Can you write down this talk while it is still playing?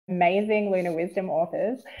amazing Lunar Wisdom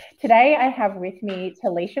authors. Today I have with me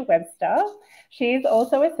Telisha Webster. She's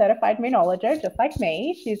also a certified moonologist, just like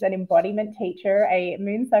me. She's an embodiment teacher, a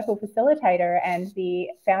moon cycle facilitator, and the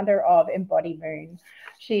founder of Embody Moon.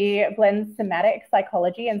 She blends somatic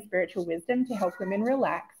psychology and spiritual wisdom to help women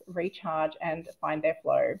relax, recharge, and find their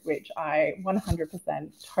flow, which I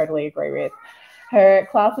 100% totally agree with. Her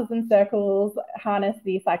classes and circles harness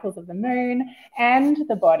the cycles of the moon and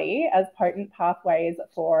the body as potent pathways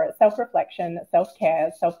for self-reflection,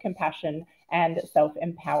 self-care, self-compassion, and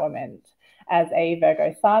self-empowerment. As a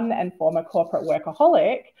Virgo sun and former corporate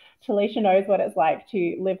workaholic, Telisha knows what it's like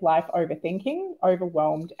to live life overthinking,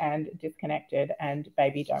 overwhelmed, and disconnected, and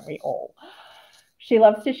baby, don't we all. She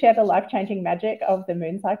loves to share the life-changing magic of the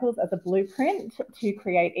moon cycles as a blueprint to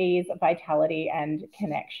create ease, vitality, and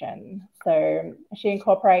connection. So she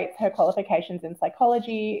incorporates her qualifications in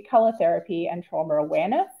psychology, color therapy, and trauma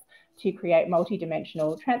awareness to create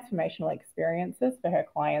multidimensional transformational experiences for her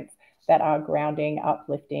clients that are grounding,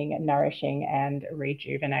 uplifting, nourishing, and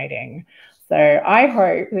rejuvenating. So I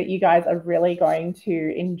hope that you guys are really going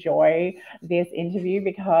to enjoy this interview,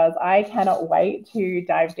 because I cannot wait to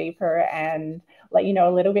dive deeper and let you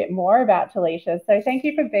know a little bit more about Telisha. So thank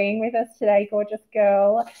you for being with us today, gorgeous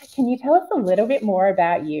girl. Can you tell us a little bit more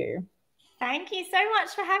about you? Thank you so much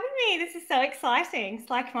for having me. This is so exciting. It's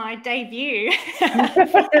like my debut.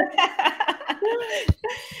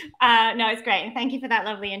 No, it's great. And thank you for that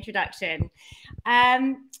lovely introduction.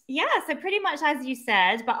 Yeah, so pretty much as you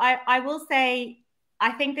said, but I will say,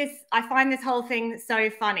 I find this whole thing so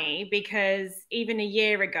funny, because even a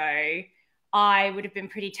year ago, I would have been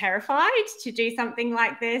pretty terrified to do something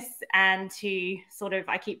like this, and to sort of,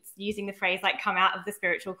 I keep using the phrase like come out of the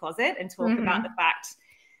spiritual closet and talk about the fact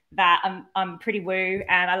that I'm pretty woo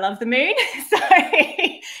and I love the moon. So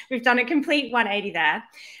we've done a complete 180 there.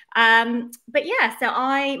 But yeah, so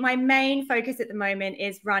my main focus at the moment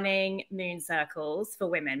is running moon circles for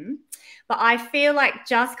women. But I feel like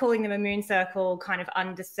just calling them a moon circle kind of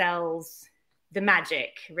undersells the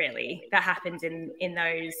magic, really, that happens in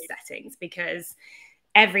those settings, because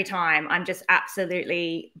every time I'm just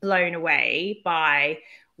absolutely blown away by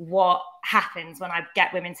what happens when I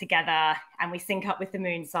get women together and we sync up with the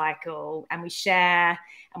moon cycle and we share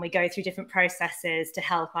and we go through different processes to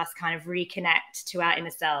help us kind of reconnect to our inner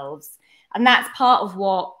selves. And that's part of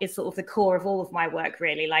what is sort of the core of all of my work,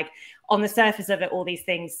 really. Like, on the surface of it, all these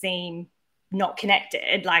things seem not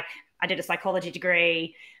connected. Like, I did a psychology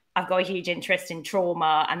degree. I've got a huge interest in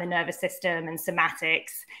trauma and the nervous system and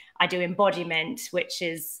somatics. I do embodiment, which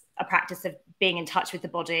is a practice of being in touch with the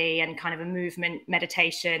body and kind of a movement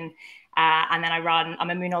meditation. And then I'm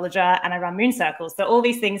a moonologist and I run moon circles. So all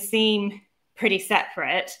these things seem pretty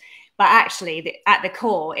separate, but actually at the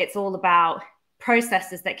core, it's all about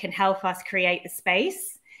processes that can help us create the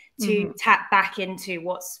space to tap back into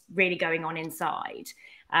what's really going on inside,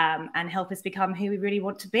 and help us become who we really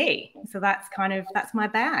want to be. So that's my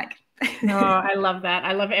bag. Oh, I love that.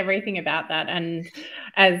 I love everything about that. And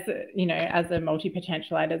as you know, as a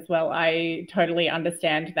multi-potentialite as well, I totally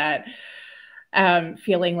understand that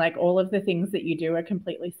feeling like all of the things that you do are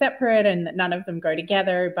completely separate and that none of them go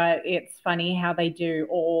together. But it's funny how they do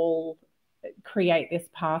all create this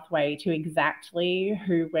pathway to exactly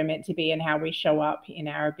who we're meant to be and how we show up in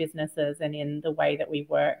our businesses and in the way that we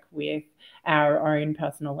work with our own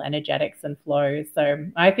personal energetics and flows. So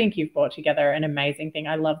I think you've brought together an amazing thing.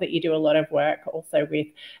 I love that you do a lot of work also with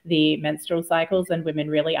the menstrual cycles and women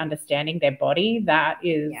really understanding their body. That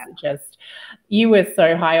is just, you were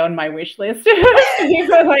so high on my wish list. You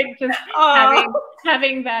were like just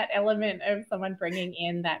having that element of someone bringing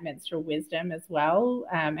in that menstrual wisdom as well,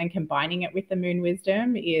 and combining it with the moon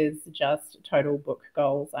wisdom is just total book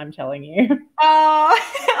goals, I'm telling you.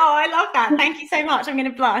 I love that. Thank you so much. I'm going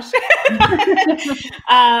to blush.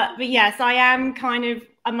 But yes, I am kind of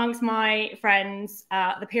amongst my friends,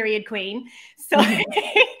 the period queen. So,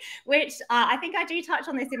 which I think I do touch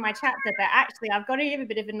on this in my chapter, but actually I've got to give a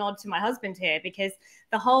bit of a nod to my husband here, because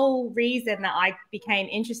the whole reason that I became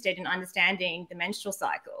interested in understanding the menstrual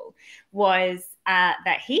cycle was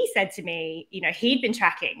that he said to me, you know, he'd been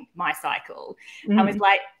tracking my cycle and was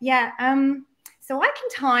like, so I can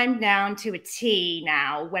time down to a T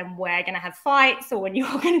now when we're going to have fights or when you're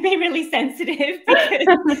going to be really sensitive,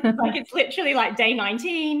 because like it's literally like day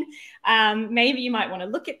 19. Maybe you might want to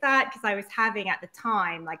look at that, because I was having at the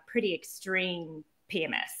time like pretty extreme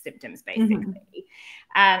PMS symptoms, basically.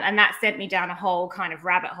 And that sent me down a whole kind of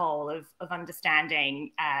rabbit hole of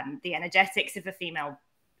understanding the energetics of a female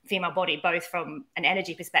female body, both from an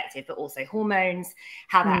energy perspective, but also hormones,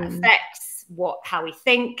 how that affects how we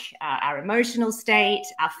think, our emotional state,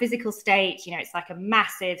 our physical state. You know, it's like a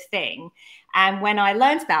massive thing. And when I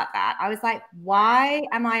learned about that, I was like, why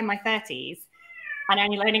am I in my 30s and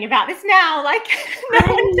only learning about this now? Like,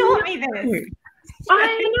 no one taught me this.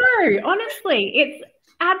 I know, honestly, it's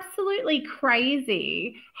absolutely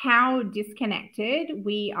crazy how disconnected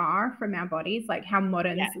we are from our bodies, like how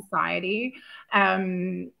modern society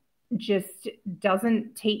just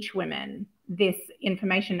doesn't teach women this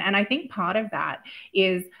information. And I think part of that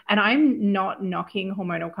is, and I'm not knocking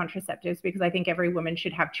hormonal contraceptives because I think every woman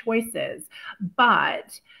should have choices,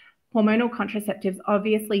 but hormonal contraceptives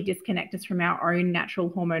obviously disconnect us from our own natural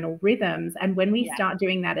hormonal rhythms. And when we start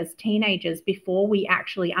doing that as teenagers, before we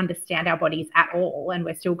actually understand our bodies at all, and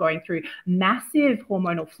we're still going through massive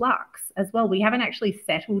hormonal flux as well, we haven't actually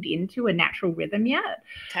settled into a natural rhythm yet.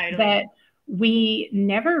 Totally. That we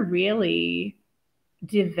never really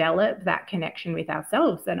develop that connection with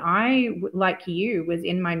ourselves. And I, like you, was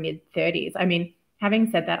in my mid-30s. I mean, having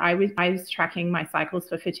said that, I was tracking my cycles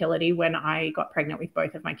for fertility when I got pregnant with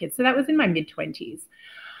both of my kids. So that was in my mid-20s.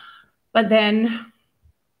 But then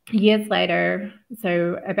years later,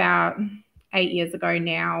 so about 8 years ago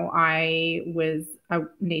now, I was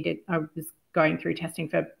going through testing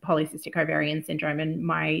for polycystic ovarian syndrome, and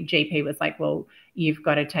my GP was like, well, you've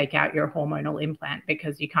got to take out your hormonal implant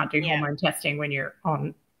because you can't do hormone testing when you're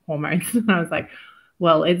on hormones. And I was like,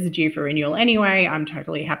 well, it's due for renewal anyway. I'm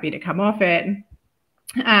totally happy to come off it.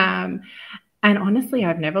 And honestly,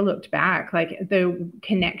 I've never looked back. Like the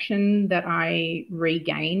connection that I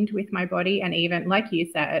regained with my body, and even like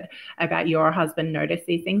you said about your husband noticed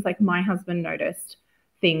these things, like my husband noticed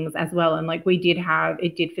things as well. And like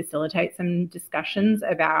it did facilitate some discussions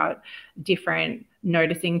about different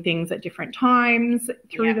noticing things at different times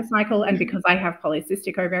through the cycle. And because I have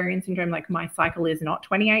polycystic ovarian syndrome, like my cycle is not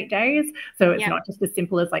 28 days. So it's not just as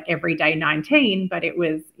simple as like every day 19, but it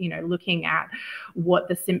was, you know, looking at what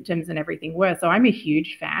the symptoms and everything were. So I'm a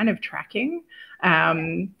huge fan of tracking.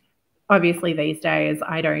 Obviously these days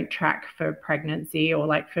I don't track for pregnancy or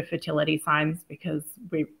like for fertility signs because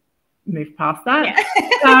we've moved past that.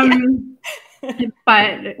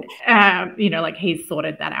 But you know, like he's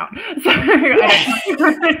sorted that out, so I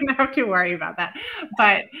don't have to worry about that.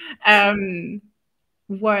 But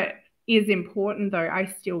what is important though, I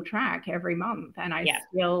still track every month, and I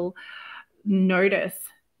still notice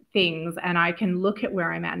things, and I can look at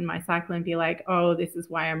where I'm at in my cycle and be like, oh, this is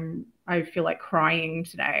why I feel like crying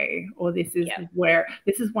today, or this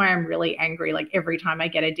is why I'm really angry. Like every time I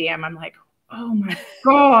get a DM, I'm like, oh my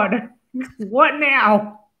God, what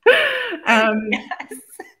now?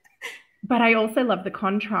 But I also love the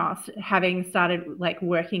contrast, having started like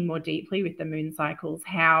working more deeply with the moon cycles,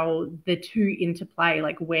 how the two interplay,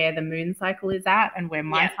 like where the moon cycle is at and where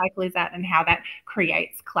my cycle is at, and how that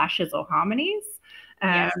creates clashes or harmonies.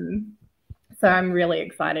 So I'm really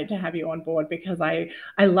excited to have you on board, because I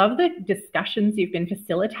love the discussions you've been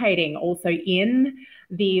facilitating also in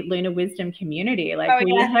the Lunar Wisdom community. Like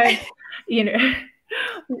had, you know,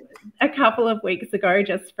 a couple of weeks ago,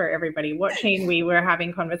 just for everybody watching, we were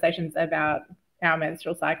having conversations about our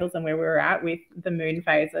menstrual cycles and where we were at with the moon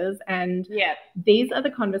phases. And these are the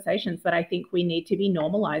conversations that I think we need to be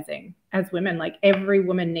normalizing as women. Like every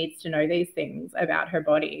woman needs to know these things about her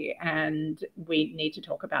body, and we need to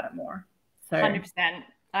talk about it more. So 100%.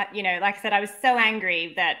 You know, like I said, I was so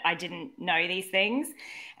angry that I didn't know these things.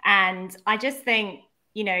 And I just think,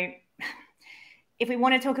 you know, if we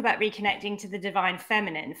want to talk about reconnecting to the divine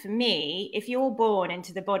feminine, for me, if you're born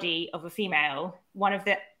into the body of a female, one of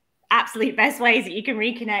the absolute best ways that you can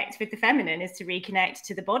reconnect with the feminine is to reconnect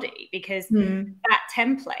to the body, because that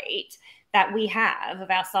template that we have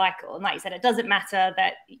of our cycle, and like you said, it doesn't matter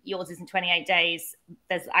that yours isn't 28 days.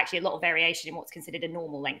 There's actually a lot of variation in what's considered a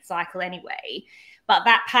normal length cycle anyway. But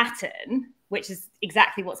that pattern, which is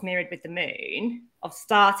exactly what's mirrored with the moon, of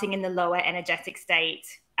starting in the lower energetic state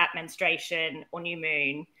at menstruation or new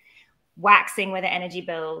moon, waxing where the energy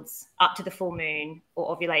builds up to the full moon or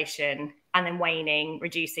ovulation, and then waning,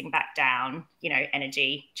 reducing back down, you know,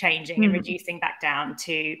 energy changing and reducing back down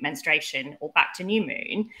to menstruation or back to new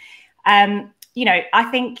moon. You know, I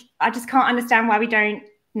think I just can't understand why we don't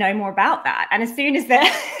know more about that. And as soon as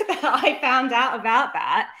that I found out about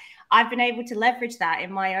that, I've been able to leverage that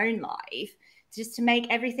in my own life just to make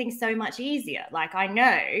everything so much easier. Like I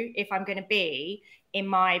know if I'm going to be in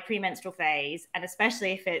my premenstrual phase, and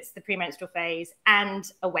especially if it's the premenstrual phase and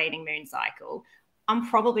a waning moon cycle, I'm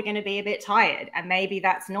probably going to be a bit tired. And maybe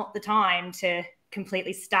that's not the time to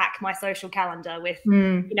completely stack my social calendar with,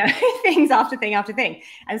 you know, things after thing after thing.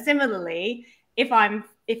 And similarly, if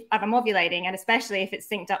if I'm ovulating, and especially if it's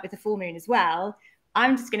synced up with the full moon as well,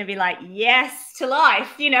 I'm just going to be like, yes to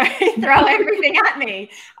life, you know, throw everything at me.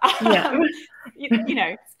 You know,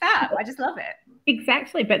 it's fab. I just love it.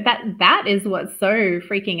 Exactly. But that is what's so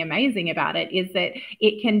freaking amazing about it, is that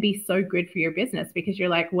it can be so good for your business, because you're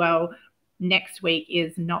like, well, next week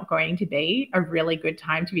is not going to be a really good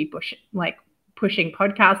time to be pushing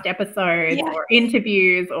podcast episodes or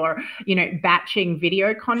interviews or, you know, batching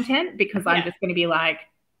video content, because I'm just going to be like,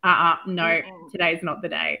 no, today's not the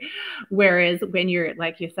day. Whereas when you're,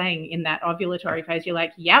 like you're saying, in that ovulatory phase, you're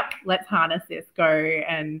like, yep, let's harness this, go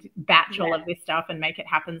and batch all of this stuff and make it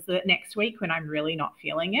happen, so that next week when I'm really not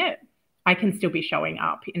feeling it, I can still be showing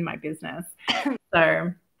up in my business.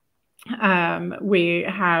 So we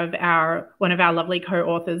have one of our lovely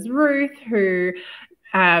co-authors, Ruth, who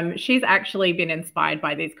she's actually been inspired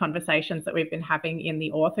by these conversations that we've been having in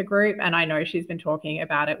the author group. And I know she's been talking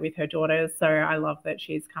about it with her daughters. So I love that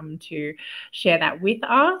she's come to share that with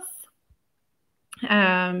us.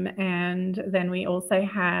 And then we also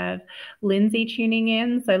have Lindsay tuning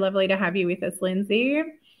in. So lovely to have you with us, Lindsay.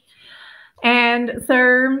 And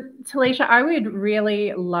so, Telisha, I would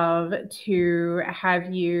really love to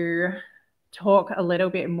have you talk a little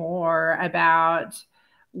bit more about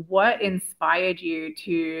what inspired you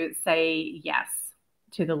to say yes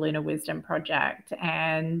to the Lunar Wisdom Project,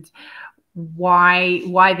 and why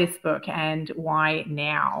this book and why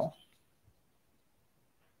now?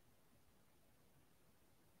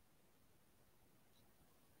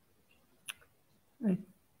 I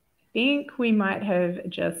think we might have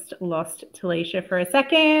just lost Telisha for a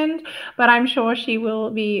second, but I'm sure she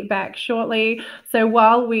will be back shortly. So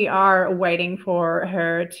while we are waiting for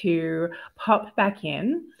her to pop back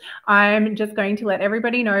in, I'm just going to let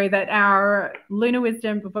everybody know that our Lunar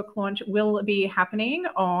Wisdom book launch will be happening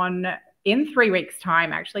in 3 weeks'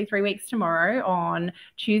 time, actually 3 weeks tomorrow, on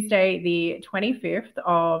Tuesday, the 25th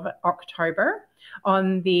of October,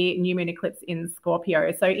 on the new moon eclipse in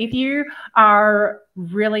Scorpio. So if you are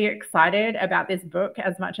really excited about this book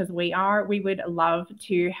as much as we are, we would love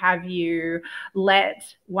to have you let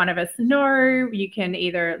one of us know. You can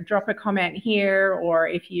either drop a comment here, or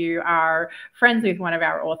if you are friends with one of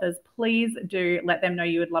our authors, please do let them know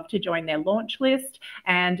you would love to join their launch list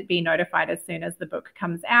and be notified as soon as the book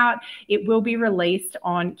comes out. It will be released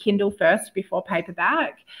on Kindle first before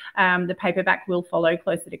paperback. The paperback will follow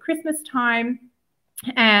closer to Christmas time.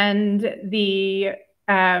 And the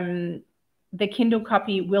Kindle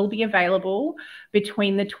copy will be available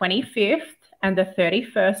between the 25th and the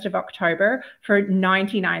 31st of October for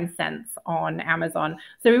 99 cents on Amazon.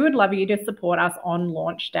 So we would love you to support us on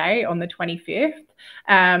launch day on the 25th,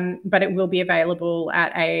 but it will be available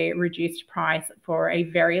at a reduced price for a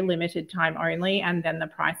very limited time only, and then the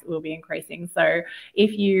price will be increasing. So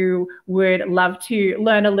if you would love to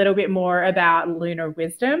learn a little bit more about Lunar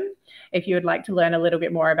Wisdom, if you would like to learn a little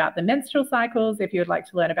bit more about the menstrual cycles, if you would like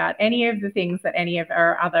to learn about any of the things that any of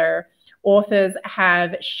our other authors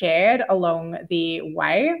have shared along the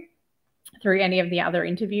way through any of the other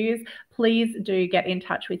interviews, please do get in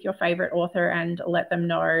touch with your favorite author and let them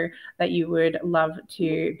know that you would love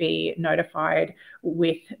to be notified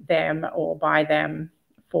with them or by them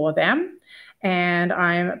for them. And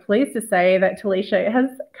I'm pleased to say that Telisha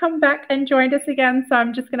has come back and joined us again. So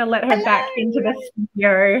I'm just going to let her back into the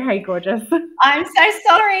studio. Hey, gorgeous. I'm so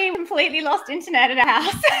sorry. Completely lost internet at our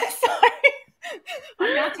house.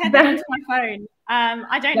 I'm now tethered onto my phone.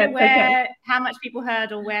 I don't know how much people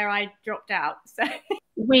heard or where I dropped out. So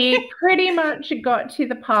we pretty much got to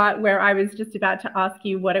the part where I was just about to ask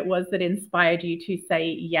you what it was that inspired you to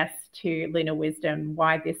say yes to Lunar Wisdom,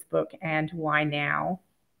 why this book and why now?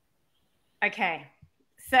 Okay.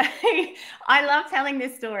 So I love telling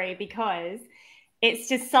this story because it's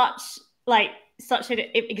just such an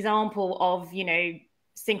example of, you know,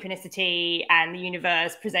 synchronicity and the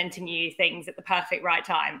universe presenting you things at the perfect right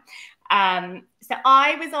time. So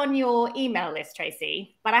I was on your email list,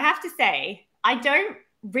 Tracy, but I have to say, I don't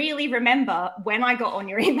really remember when I got on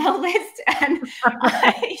your email list. And,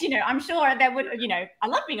 I'm sure there would, I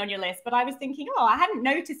love being on your list, but I was thinking, I hadn't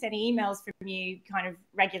noticed any emails from you kind of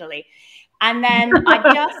regularly. And then I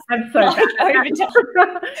just I'm so bad. You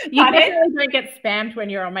definitely don't get spammed when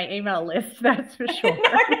you're on my email list, that's for sure.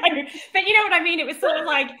 No. But you know what I mean? It was sort of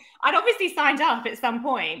like, I'd obviously signed up at some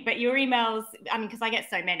point, but your emails, I mean, because I get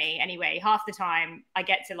so many anyway, half the time I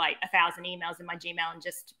get to like 1,000 emails in my Gmail and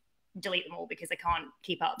just delete them all because I can't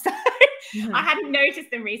keep up. So I hadn't noticed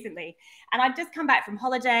them recently. And I'd just come back from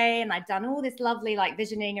holiday and I'd done all this lovely like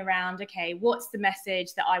visioning around, okay, what's the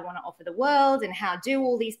message that I want to offer the world and how do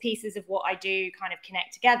all these pieces of what I do kind of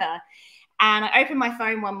connect together? And I opened my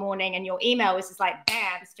phone one morning and your email was just like,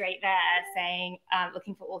 bam, straight there saying,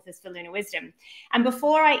 looking for authors for Lunar Wisdom. And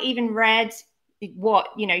before I even read what,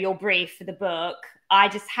 your brief for the book, I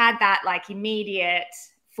just had that like immediate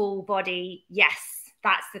full body, yes,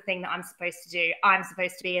 that's the thing that I'm supposed to do. I'm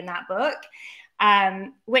supposed to be in that book,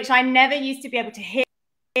 which I never used to be able to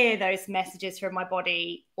hear those messages from my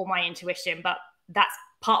body or my intuition. But that's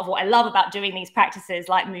part of what I love about doing these practices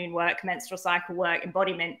like moon work, menstrual cycle work,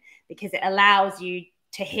 embodiment, because it allows you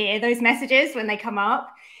to hear those messages when they come up.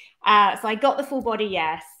 So I got the full body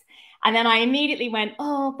yes. And then I immediately went,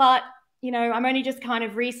 oh, but, I'm only just kind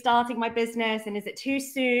of restarting my business. And is it too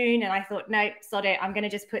soon? And I thought, no, sod it. I'm going to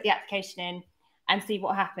just put the application in and see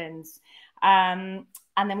what happens.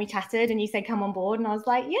 And then we chatted and you said, come on board. And I was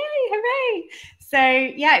like, yay, hooray. So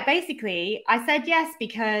yeah, basically I said yes,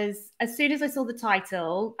 because as soon as I saw the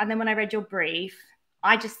title and then when I read your brief,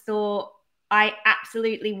 I just thought, I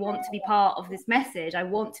absolutely want to be part of this message. I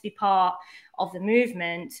want to be part of the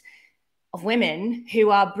movement of women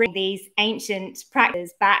who are bringing these ancient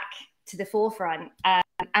practices back to the forefront.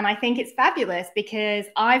 And I think it's fabulous, because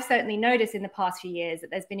I've certainly noticed in the past few years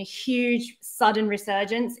that there's been a huge sudden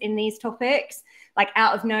resurgence in these topics, like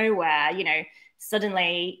out of nowhere,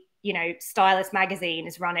 suddenly, Stylist magazine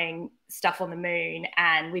is running stuff on the moon,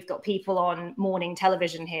 and we've got people on morning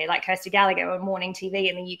television here, like Kirsty Gallagher on morning TV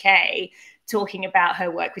in the UK, talking about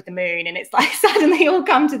her work with the moon. And it's like suddenly all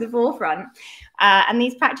come to the forefront. And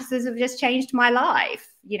these practices have just changed my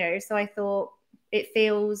life, so I thought it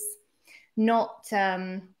feels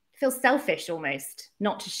feels selfish almost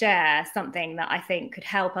not to share something that I think could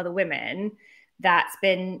help other women. That's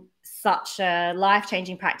been such a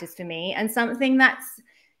life-changing practice for me, and something that's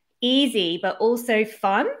easy but also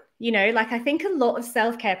fun. Like I think a lot of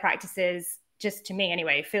self-care practices, just to me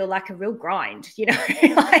anyway, feel like a real grind,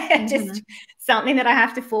 like just something that I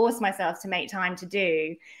have to force myself to make time to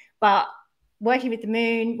do. But working with the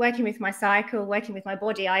moon, working with my cycle, working with my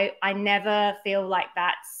body, I never feel like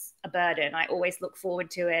that's a burden. I always look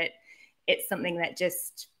forward to it. It's something that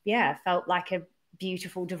just, felt like a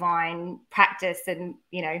beautiful divine practice. And,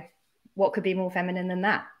 what could be more feminine than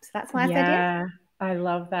that? So that's why I said yes. I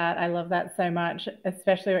love that. I love that so much,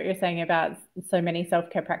 especially what you're saying about so many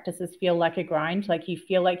self-care practices feel like a grind. Like you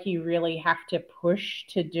feel like you really have to push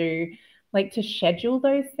to do, like to schedule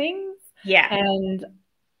those things. Yeah. And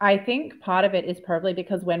I think part of it is probably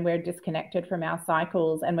because when we're disconnected from our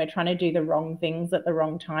cycles and we're trying to do the wrong things at the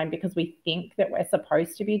wrong time because we think that we're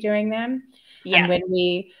supposed to be doing them. Yeah. And when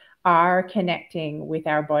we are connecting with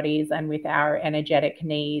our bodies and with our energetic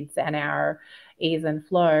needs and our ease and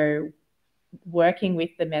flow, working with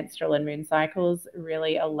the menstrual and moon cycles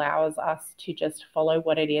really allows us to just follow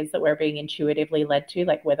what it is that we're being intuitively led to,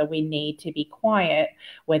 like whether we need to be quiet,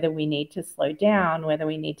 whether we need to slow down, whether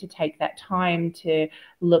we need to take that time to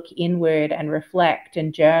look inward and reflect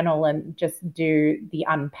and journal and just do the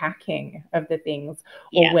unpacking of the things,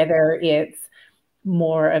 or whether it's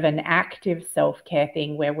more of an active self-care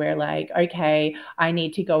thing where we're like, okay, I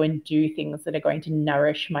need to go and do things that are going to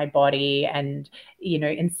nourish my body and,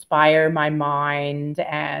 inspire my mind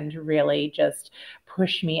and really just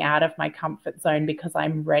push me out of my comfort zone because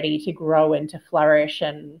I'm ready to grow and to flourish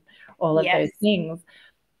and all of those things.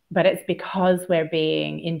 But it's because we're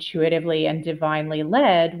being intuitively and divinely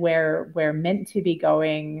led, where we're meant to be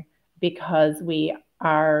going, because we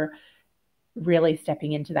are really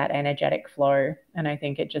stepping into that energetic flow. And I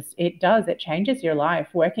think it changes your life.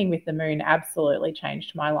 Working with the moon absolutely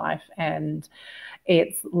changed my life. And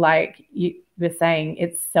it's like you were saying,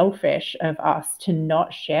 it's selfish of us to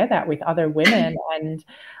not share that with other women and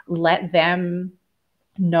let them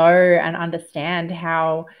know and understand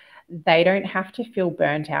how they don't have to feel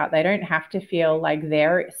burnt out. They don't have to feel like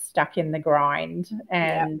they're stuck in the grind,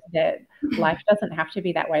 and that life doesn't have to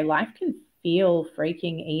be that way. Life can feel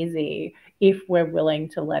freaking easy if we're willing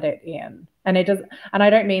to let it in. And it does, and I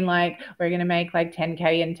don't mean like we're going to make like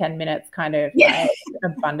 10K in 10 minutes kind of like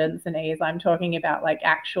abundance and ease. I'm talking about like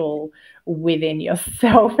actual within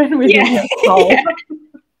yourself and within your soul.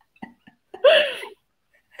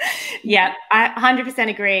 I 100%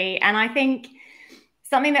 agree. And I think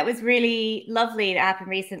something that was really lovely that happened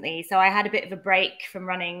recently. So I had a bit of a break from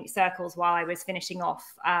running circles while I was finishing off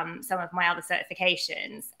some of my other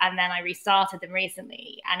certifications. And then I restarted them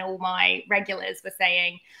recently. And all my regulars were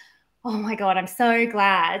saying, oh my God, I'm so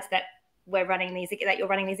glad that you're running these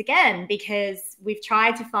again, because we've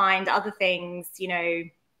tried to find other things,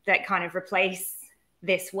 that kind of replace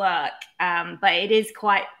this work. But it is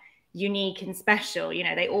quite unique and special.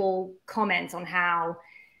 They all comment on how,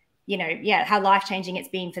 you know, yeah, how life-changing it's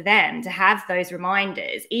been for them to have those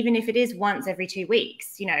reminders, even if it is once every 2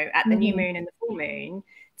 weeks, you know, at the new moon and the full moon,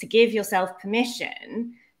 to give yourself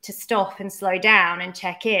permission to stop and slow down and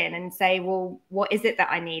check in and say, well, what is it that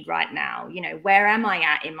I need right now? You know, where am I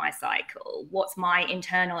at in my cycle? What's my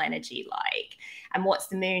internal energy like? And what's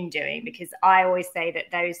the moon doing? Because I always say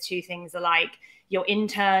that those two things are like your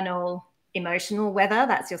internal emotional weather,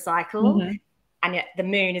 that's your cycle. And yet the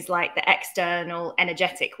moon is like the external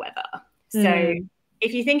energetic weather. So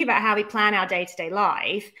if you think about how we plan our day-to-day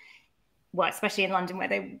life, well, especially in London where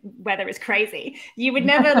the weather is crazy, you would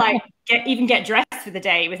never like even get dressed for the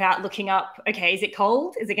day without looking up, okay, is it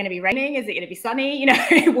cold? Is it going to be raining? Is it going to be sunny? You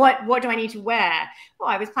know, what do I need to wear? Oh,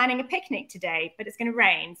 I was planning a picnic today, but it's going to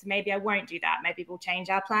rain. So maybe I won't do that. Maybe we'll change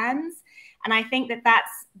our plans. And I think that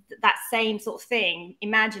that's that same sort of thing,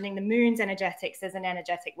 imagining the moon's energetics as an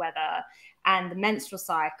energetic weather and the menstrual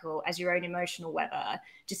cycle as your own emotional weather,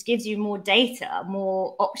 just gives you more data,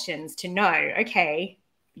 more options to know, okay,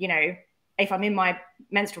 you know, if I'm in my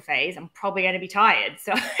menstrual phase, I'm probably going to be tired.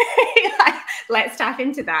 So let's tap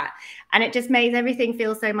into that. And it just makes everything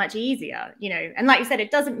feel so much easier, you know. And like you said, it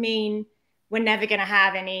doesn't mean we're never going to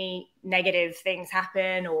have any negative things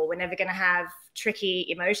happen or we're never going to have tricky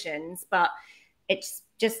emotions, but it's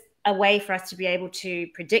just a way for us to be able to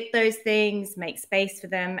predict those things, make space for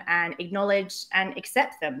them and acknowledge and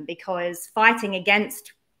accept them. Because fighting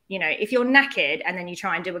against, you know, if you're knackered and then you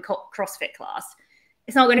try and do a CrossFit class,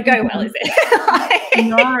 it's not going to go well, is it?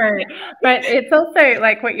 No, but it's also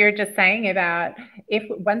like what you're just saying about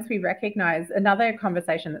once we recognize, another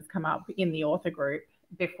conversation that's come up in the author group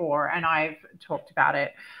before, and I've talked about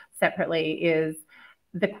it separately, is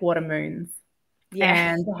the quarter moons.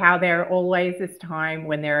 And how there always is time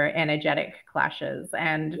when there are energetic clashes.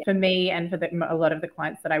 And for me and for a lot of the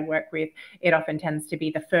clients that I work with, it often tends to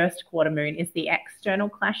be the first quarter moon is the external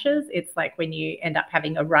clashes. It's like when you end up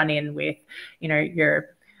having a run-in with, you know,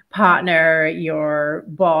 your partner, your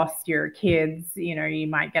boss, your kids, you know, you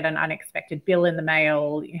might get an unexpected bill in the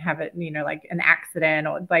mail, you have it, you know, like an accident,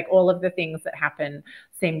 or like all of the things that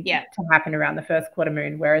seem to happen around the first quarter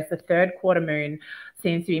moon. Whereas the third quarter moon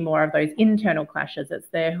seems to be more of those internal clashes. It's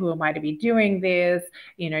there, who am I to be doing this?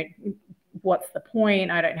 You know, what's the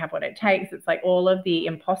point? I don't have what it takes. It's like all of the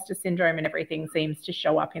imposter syndrome and everything seems to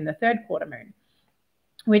show up in the third quarter moon,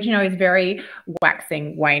 which, you know, is very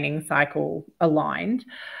waxing, waning cycle aligned.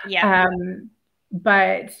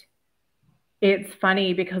 But it's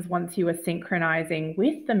funny because once you are synchronizing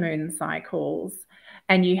with the moon cycles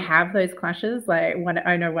and you have those clashes, like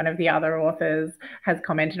I know one of the other authors has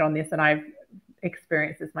commented on this, and I've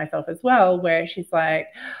experienced this myself as well, where she's like,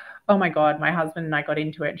 oh my God, my husband and I got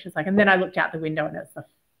into it. And she's like, and then I looked out the window and it's the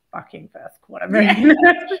fucking first quarter moon.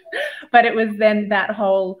 But it was then that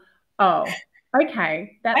whole, oh,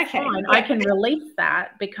 okay, that's fine. I can release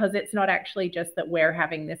that because it's not actually just that we're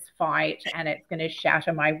having this fight and it's going to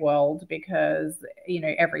shatter my world because, you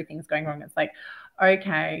know, everything's going wrong. It's like,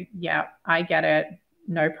 okay, yeah, I get it.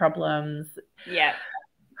 No problems. Yeah.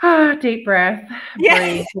 Deep breath.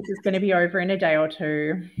 Breathe. This is going to be over in a day or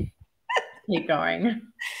two. Keep going.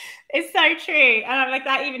 It's so true. And I'm like,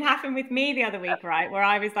 that even happened with me the other week, right? Where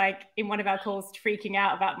I was like in one of our calls freaking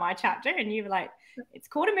out about my chapter and you were like, it's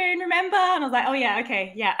quarter moon, remember? And I was like, oh yeah,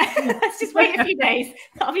 okay, yeah. Let's just wait a few days.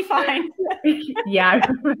 That'll be fine. Yeah.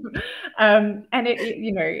 And it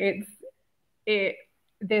you know,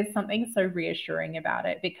 there's something so reassuring about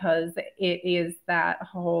it because it is that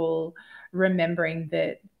whole remembering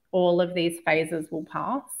that all of these phases will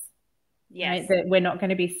pass. Yes. Right? That we're not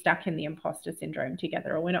going to be stuck in the imposter syndrome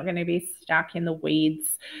together, or we're not going to be stuck in the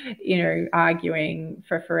weeds, you know, arguing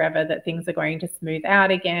for forever that things are going to smooth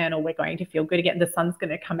out again, or we're going to feel good again. The sun's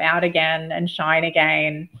going to come out again and shine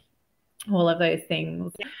again. All of those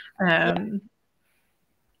things. I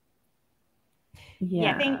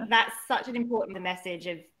think that's such an important message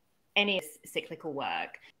of any cyclical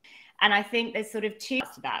work. And I think there's sort of two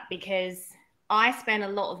parts to that, because I spend a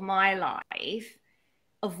lot of my life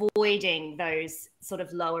avoiding those sort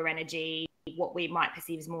of lower energy, what we might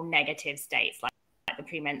perceive as more negative states, like the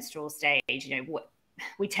premenstrual stage. You know, what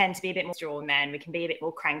we tend to be a bit more strong men, we can be a bit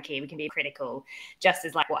more cranky, we can be critical, just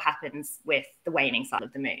as like what happens with the waning side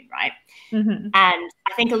of the moon, right? And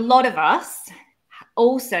I think a lot of us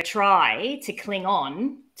also try to cling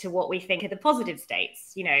on to what we think are the positive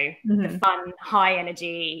states, you know, the fun, high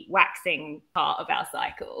energy, waxing part of our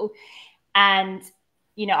cycle. And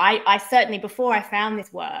you know, I certainly, before I found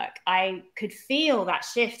this work, I could feel that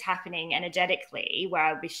shift happening energetically, where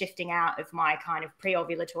I would be shifting out of my kind of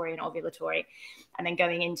pre-ovulatory and ovulatory, and then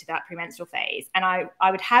going into that premenstrual phase. And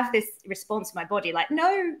I would have this response in my body, like,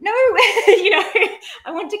 no, you know,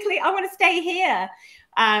 I want to stay here.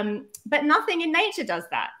 But nothing in nature does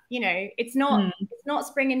that. You know, it's not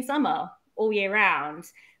spring and summer all year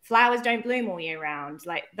round. Flowers don't bloom all year round.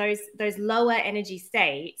 Like those lower energy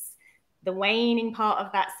states, the waning part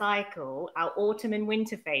of that cycle, our autumn and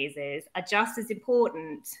winter phases, are just as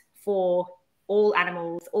important for all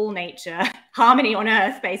animals, all nature, harmony on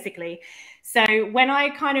earth, basically. So when I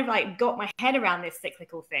kind of like got my head around this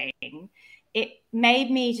cyclical thing, it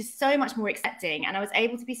made me just so much more accepting, and I was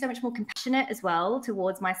able to be so much more compassionate as well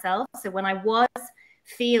towards myself. So when I was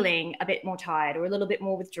feeling a bit more tired or a little bit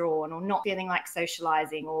more withdrawn, or not feeling like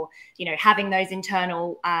socializing, or, you know, having those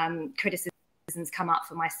internal criticisms come up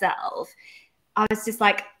for myself, I was just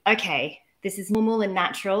like, okay, this is normal and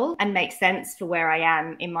natural and makes sense for where I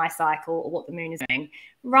am in my cycle or what the moon is doing,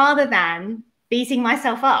 rather than beating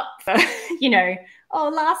myself up for, you know, oh,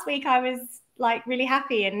 last week I was like really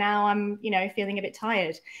happy and now I'm, you know, feeling a bit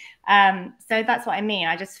tired. So that's what I mean.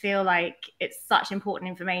 I just feel like it's such important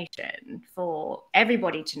information for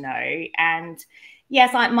everybody to know. And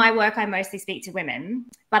yes, my work, I mostly speak to women,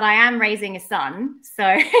 but I am raising a son.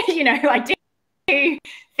 So, you know, I do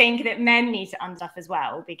think that men need to understand as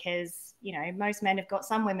well, because, you know, most men have got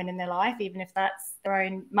some women in their life, even if that's their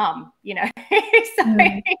own mum, you know. So,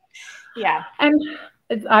 yeah. And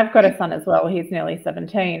I've got a son as well. He's nearly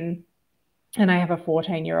 17, and I have a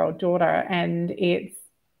 14-year-old daughter, and it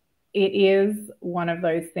is one of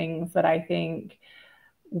those things that I think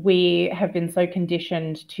we have been so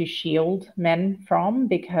conditioned to shield men from,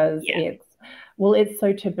 because it's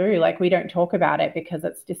so taboo. Like, we don't talk about it because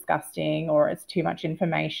it's disgusting, or it's too much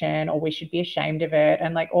information, or we should be ashamed of it.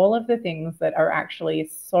 And like all of the things that are actually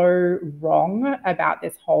so wrong about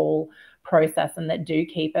this whole process, and that do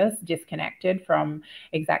keep us disconnected from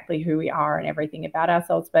exactly who we are and everything about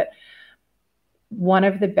ourselves. But one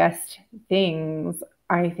of the best things,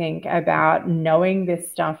 I think, about knowing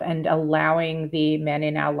this stuff and allowing the men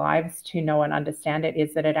in our lives to know and understand it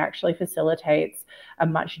is that it actually facilitates a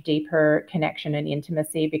much deeper connection and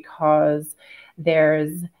intimacy, because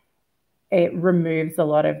it removes a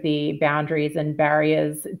lot of the boundaries and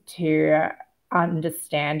barriers to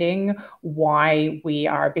understanding why we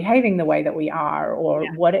are behaving the way that we are, or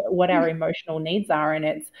what our emotional needs are. And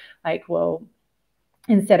it's like, well,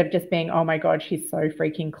 instead of just being, oh my God, she's so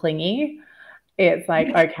freaking clingy, it's like,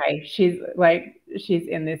 okay, she's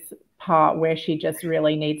in this part where she just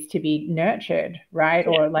really needs to be nurtured, right?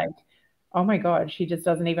 Or like, oh my God, she just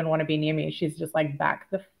doesn't even want to be near me. She's just like, back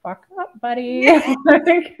the fuck up, buddy.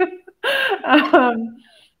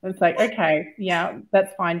 It's like, okay, yeah,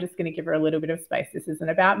 that's fine. Just going to give her a little bit of space. This isn't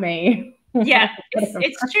about me. Yeah,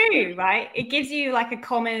 it's true, right? It gives you like a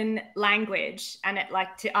common language, and it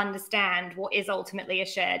like to understand what is ultimately a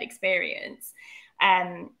shared experience.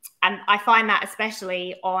 And I find that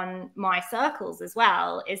especially on my circles as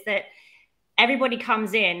well, is that everybody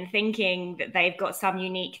comes in thinking that they've got some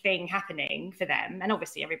unique thing happening for them. And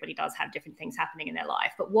obviously everybody does have different things happening in their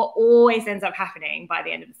life. But what always ends up happening by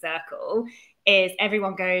the end of the circle is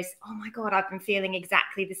everyone goes, oh my God, I've been feeling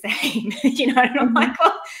exactly the same. You know, and I'm like,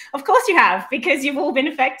 well, of course you have, because you've all been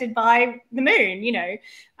affected by the moon. You know,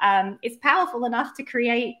 it's powerful enough to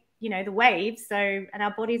create, you know, the waves. So, and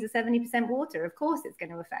our bodies are 70% water. Of course it's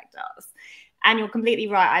going to affect us. And you're completely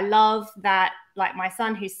right. I love that, like my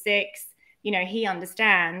son who's 6, you know, he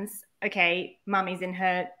understands, okay, mummy's in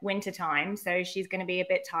her winter time, so she's going to be a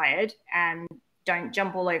bit tired, and don't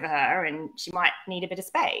jump all over her, and she might need a bit of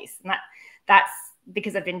space. And that's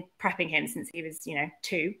because I've been prepping him since he was, you know,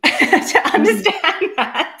 2 to understand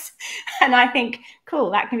that. And I think, cool,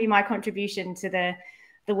 that can be my contribution to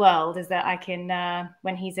the world, is that I can,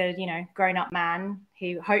 when he's a, you know, grown-up man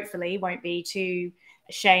who hopefully won't be too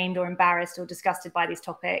ashamed or embarrassed or disgusted by these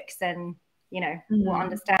topics, and, you know, will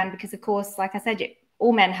understand, because of course, like I said,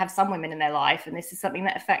 all men have some women in their life, and this is something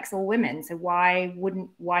that affects all women. So why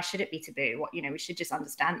should it be taboo? What, you know, we should just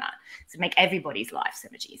understand that to make everybody's life so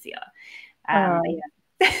much easier.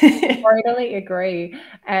 Totally agree.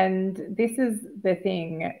 And this is the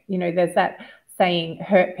thing, you know, there's that saying,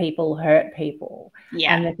 hurt people hurt people.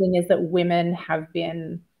 Yeah. And the thing is that women have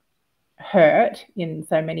been hurt in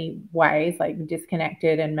so many ways, like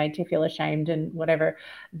disconnected and made to feel ashamed and whatever,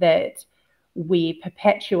 that we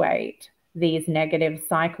perpetuate these negative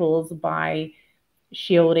cycles by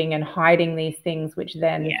shielding and hiding these things, which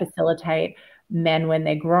then facilitate men when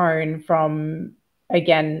they're grown from,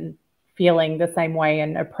 again, feeling like feeling the same way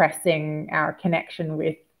and oppressing our connection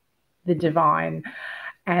with the divine.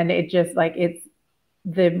 And it just like, it's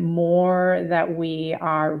the more that we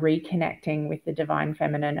are reconnecting with the divine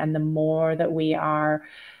feminine, and the more that we are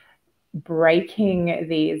breaking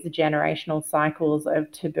these generational cycles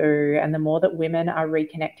of taboo, and the more that women are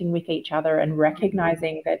reconnecting with each other and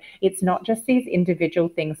recognizing that it's not just these individual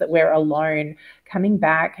things, that we're alone, coming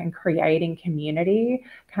back and creating community,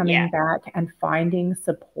 coming back and finding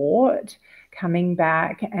support, coming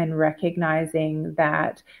back and recognizing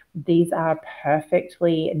that these are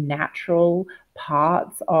perfectly natural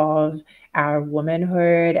parts of our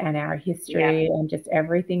womanhood and our history, and just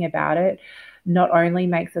everything about it, not only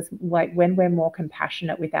makes us, like, when we're more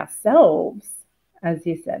compassionate with ourselves, as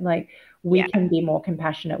you said, like, we can be more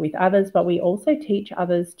compassionate with others, but we also teach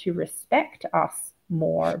others to respect us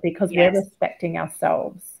more, because we're respecting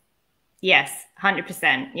ourselves. Yes,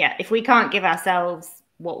 100%. Yeah. If we can't give ourselves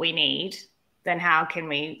what we need, then how can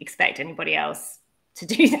we expect anybody else to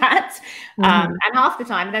do that? And half the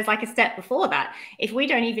time, there's like a step before that. If we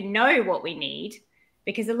don't even know what we need,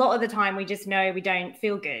 because a lot of the time we just know we don't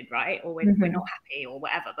feel good, right? Or we're not happy or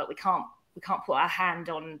whatever, but we can't put our hand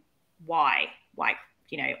on why. Like,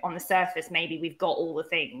 you know, on the surface, maybe we've got all the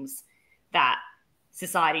things that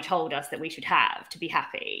society told us that we should have to be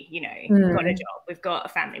happy. You know, we've got a job, we've got a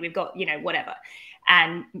family, we've got, you know, whatever.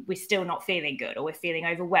 And we're still not feeling good, or we're feeling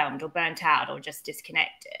overwhelmed or burnt out or just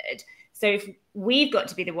disconnected. So if we've got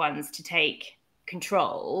to be the ones to take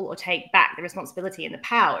control or take back the responsibility and the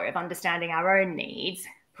power of understanding our own needs,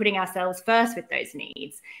 putting ourselves first with those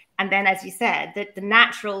needs. And then, as you said, that the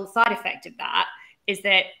natural side effect of that is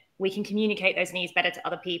that we can communicate those needs better to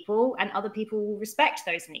other people, and other people will respect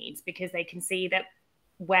those needs because they can see that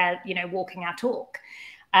we're, you know, walking our talk.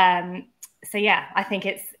 So yeah, I think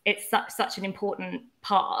it's such an important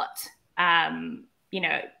part. You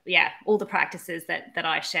know, all the practices that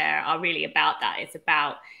I share are really about that. It's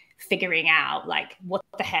about figuring out, like, what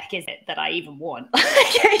the heck is it that I even want?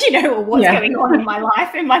 You know, or what's going on in my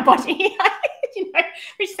life, in my body? You know,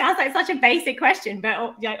 which sounds like such a basic question,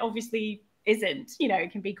 but obviously isn't. You know,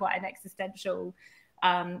 it can be quite an existential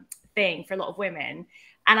thing for a lot of women.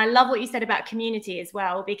 And I love what you said about community as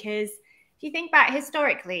well, because if you think back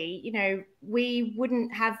historically, you know, we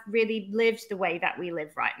wouldn't have really lived the way that we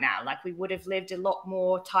live right now. Like, we would have lived a lot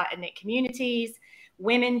more tight-knit communities.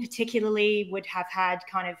 Women particularly would have had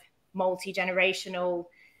kind of multi-generational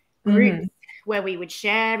groups where we would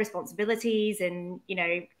share responsibilities and, you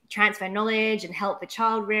know, transfer knowledge and help with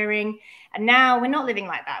child rearing. And now we're not living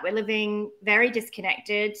like that. We're living very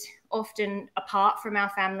disconnected, often apart from our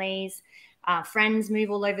families. Friends move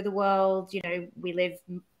all over the world. You know, we live,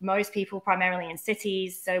 most people, primarily in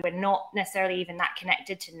cities, so we're not necessarily even that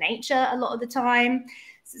connected to nature a lot of the time.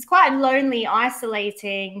 So it's quite a lonely,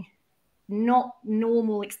 isolating, not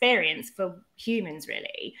normal experience for humans,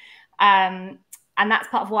 really. And that's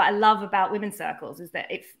part of what I love about women's circles, is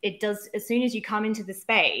that it does, as soon as you come into the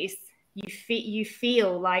space, you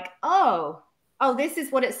feel like, oh, this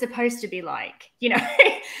is what it's supposed to be like, you know.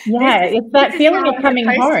 It's that feeling of coming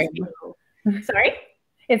home. Sorry?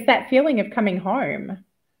 It's that feeling of coming home.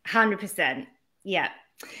 100%. Yeah.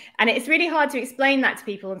 And it's really hard to explain that to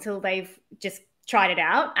people until they've just tried it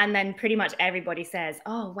out. And then pretty much everybody says,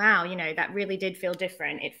 oh, wow, you know, that really did feel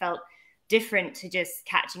different. It felt different to just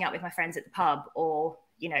catching up with my friends at the pub, or,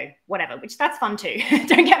 you know, whatever, which that's fun too.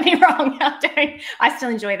 Don't get me wrong. I still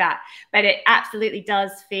enjoy that. But it absolutely does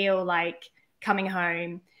feel like coming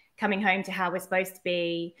home to how we're supposed to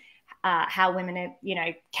be. How women are, you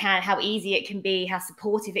know, how easy it can be, how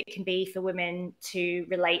supportive it can be for women to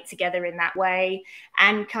relate together in that way,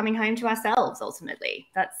 and coming home to ourselves. Ultimately,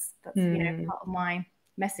 that's you know, part of my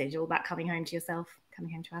message, all about coming home to yourself,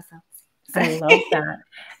 coming home to ourselves. So. I love that.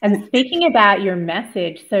 And speaking about your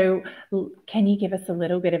message, so can you give us a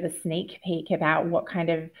little bit of a sneak peek about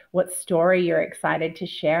what story you're excited to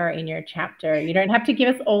share in your chapter? You don't have to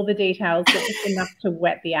give us all the details, but just enough to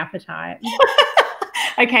whet the appetite.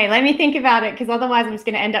 Okay, let me think about it, because otherwise I'm just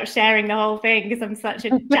going to end up sharing the whole thing, because I'm such a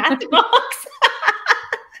chatterbox.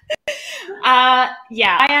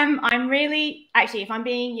 I'm really, actually, if I'm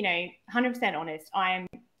being, you know, 100% honest, I am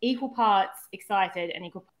equal parts excited and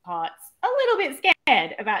equal parts a little bit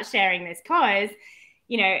scared about sharing this, because,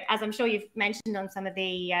 you know, as I'm sure you've mentioned on some of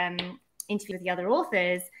the interviews with the other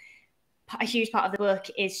authors, a huge part of the book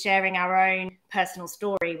is sharing our own personal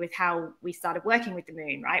story with how we started working with the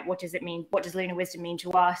moon, right? What does it mean? What does lunar wisdom mean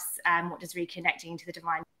to us? And what does reconnecting to the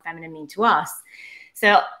divine feminine mean to us?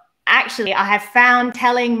 So actually, I have found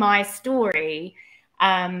telling my story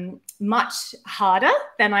Much harder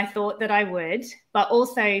than I thought that I would, but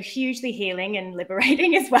also hugely healing and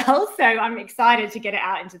liberating as well. So I'm excited to get it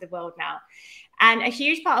out into the world now. And a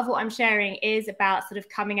huge part of what I'm sharing is about sort of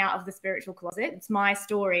coming out of the spiritual closet. It's my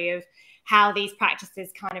story of how these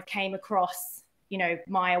practices kind of came across, you know,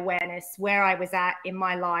 my awareness, where I was at in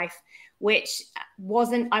my life, which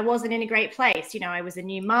I wasn't in a great place. You know, I was a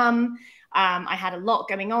new mum. I had a lot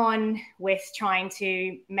going on with trying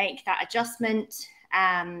to make that adjustment,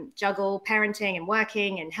 juggle parenting and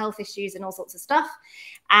working and health issues and all sorts of stuff.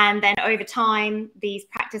 And then over time, these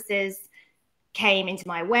practices came into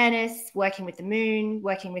my awareness, working with the moon,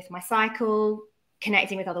 working with my cycle,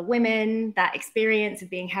 connecting with other women, that experience of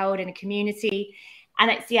being held in a community. And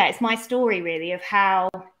it's my story really of how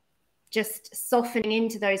just softening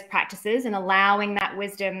into those practices and allowing that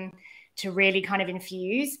wisdom to really kind of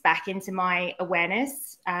infuse back into my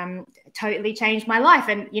awareness, totally changed my life.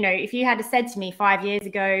 And, you know, if you had said to me 5 years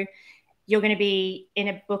ago, you're going to be in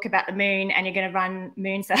a book about the moon and you're going to run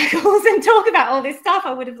moon circles and talk about all this stuff,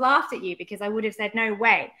 I would have laughed at you, because I would have said, no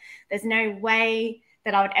way. There's no way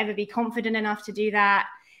that I would ever be confident enough to do that.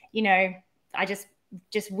 You know, I just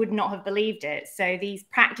would not have believed it. So these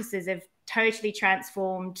practices have totally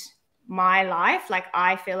transformed my life. Like,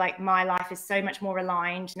 I feel like my life is so much more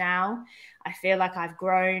aligned now. I feel like I've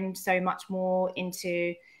grown so much more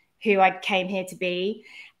into who I came here to be.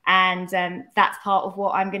 And that's part of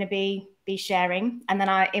what I'm going to be sharing. And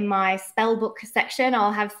then in my spell book section,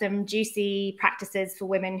 I'll have some juicy practices for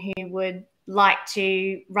women who would like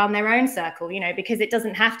to run their own circle, you know, because it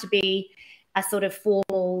doesn't have to be a sort of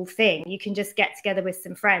formal thing. You can just get together with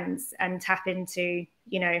some friends and tap into,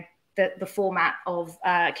 you know, the format of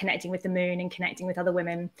connecting with the moon and connecting with other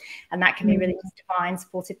women. And that can be really just divine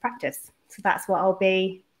supported practice. So that's what I'll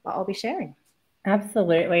be sharing.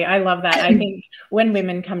 Absolutely. I love that. I think when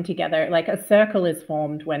women come together, like a circle is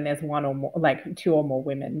formed when there's one or more, like two or more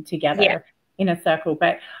women together in a circle.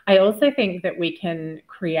 But I also think that we can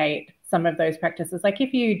create some of those practices. Like,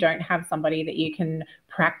 if you don't have somebody that you can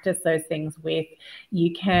practice those things with,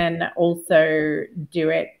 you can also do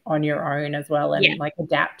it on your own as well, and like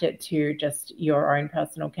adapt it to just your own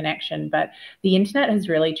personal connection. But the internet has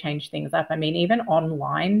really changed things up. I mean, even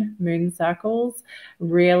online moon circles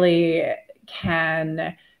really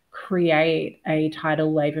can create a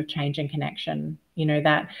tidal wave of change and connection. You know,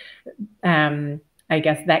 that I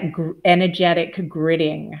guess that energetic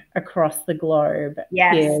gridding across the globe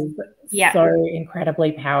is so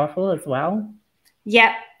incredibly powerful as well.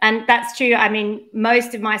 Yeah, and that's true. I mean,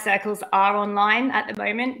 most of my circles are online at the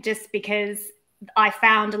moment, just because I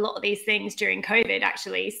found a lot of these things during COVID,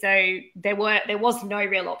 actually. So there was no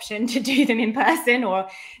real option to do them in person, or,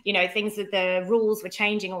 you know, things that the rules were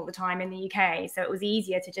changing all the time in the UK. So it was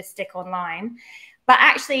easier to just stick online. But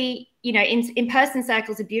actually, you know, in-person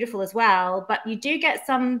circles are beautiful as well, but you do get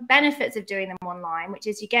some benefits of doing them online, which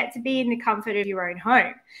is you get to be in the comfort of your own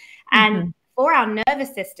home. And for our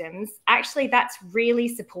nervous systems, actually, that's really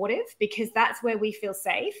supportive, because that's where we feel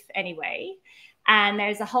safe anyway. And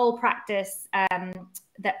there's a whole practice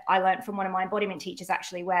that I learned from one of my embodiment teachers,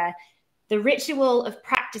 actually, where the ritual of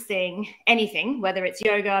practicing anything, whether it's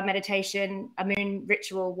yoga, meditation, a moon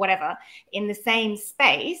ritual, whatever, in the same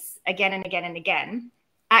space again and again and again,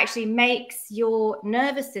 actually makes your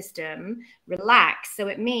nervous system relax. So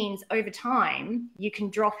it means over time you can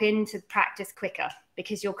drop into practice quicker,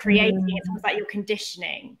 because you're creating, it's almost like you're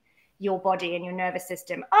conditioning your body and your nervous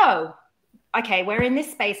system. Oh, okay, we're in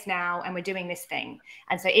this space now and we're doing this thing.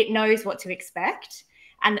 And so it knows what to expect.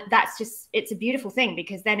 And that's just, it's a beautiful thing,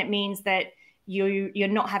 because then it means that you're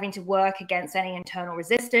not having to work against any internal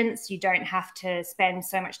resistance. You don't have to spend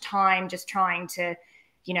so much time just trying to,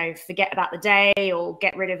 you know, forget about the day or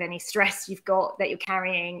get rid of any stress you've got that you're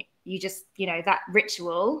carrying. You just, you know, that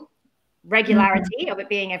ritual regularity of it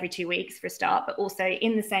being every 2 weeks for a start, but also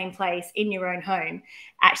in the same place in your own home,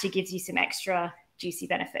 actually gives you some extra juicy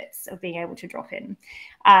benefits of being able to drop in.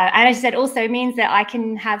 And as I said, also means that I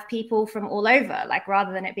can have people from all over, like,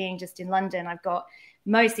 rather than it being just in London, I've got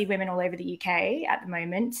mostly women all over the UK at the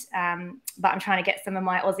moment. But I'm trying to get some of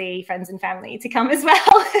my Aussie friends and family to come as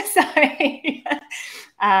well. So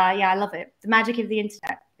I love it. The magic of the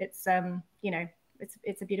internet. It's, you know,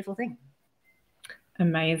 it's a beautiful thing.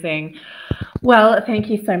 Amazing. Well, thank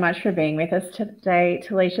you so much for being with us today,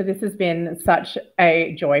 Telisha. This has been such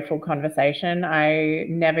a joyful conversation. I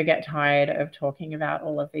never get tired of talking about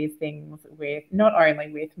all of these things with, not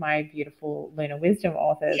only with my beautiful Lunar Wisdom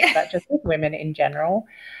authors, but just with women in general.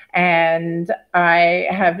 And I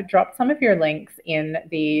have dropped some of your links in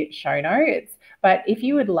the show notes, But if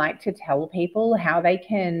you would like to tell people how they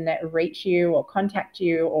can reach you or contact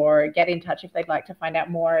you or get in touch if they'd like to find out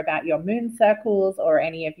more about your moon circles or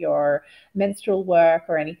any of your menstrual work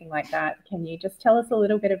or anything like that, can you just tell us a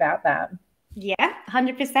little bit about that? Yeah,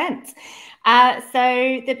 100%.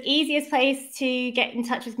 So the easiest place to get in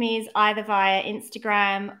touch with me is either via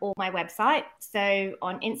Instagram or my website. So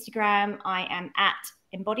on Instagram, I am at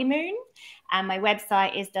EmbodyMoon, and my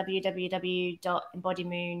website is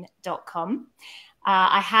www.embodymoon.com.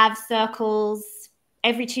 I have circles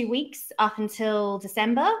every 2 weeks up until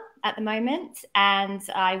December at the moment, and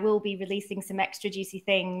I will be releasing some extra juicy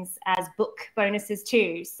things as book bonuses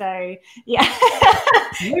too. So yeah,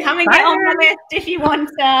 come and get on the list if you want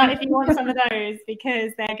some of those,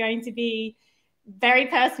 because they're going to be very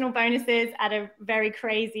personal bonuses at a very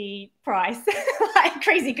crazy price, like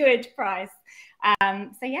crazy good price.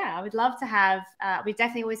 So yeah, I would love to have, we've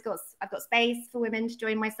definitely I've got space for women to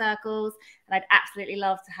join my circles, and I'd absolutely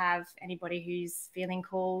love to have anybody who's feeling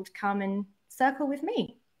called come and circle with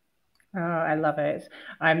me. Oh, I love it.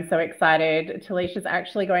 I'm so excited. Telisha's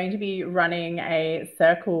actually going to be running a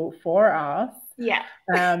circle for us. Yeah.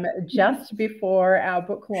 Just before our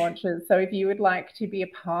book launches. So if you would like to be a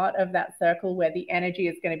part of that circle where the energy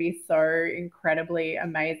is going to be so incredibly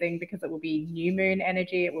amazing, because it will be new moon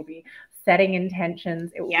energy, it will be setting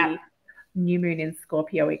intentions, it will be new moon in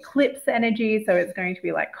Scorpio eclipse energy. So it's going to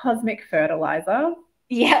be like cosmic fertilizer.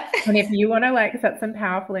 Yeah. And if you want to like set some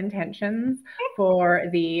powerful intentions for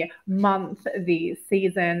the month, the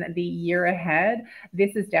season, the year ahead,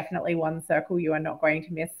 this is definitely one circle you are not going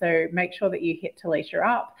to miss. So make sure that you hit Telisha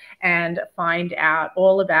up and find out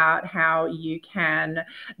all about how you can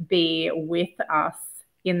be with us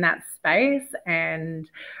in that space and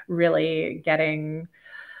really getting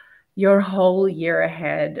your whole year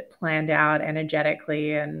ahead planned out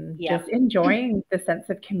energetically and just enjoying the sense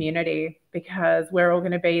of community, because we're all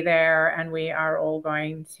going to be there and we are all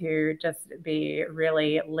going to just be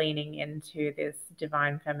really leaning into this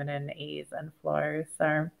divine feminine ease and flow.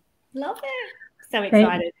 So love it. So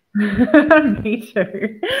excited. Me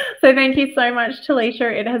too. So thank you so much,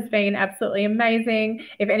 Telisha. It has been absolutely amazing.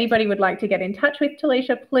 If anybody would like to get in touch with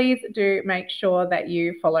Telisha, please do make sure that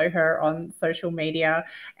you follow her on social media,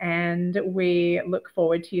 and we look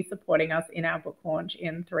forward to you supporting us in our book launch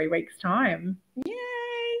in 3 weeks' time. Yay!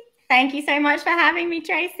 Thank you so much for having me,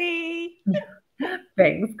 Tracy.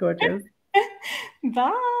 Thanks, gorgeous.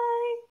 Bye.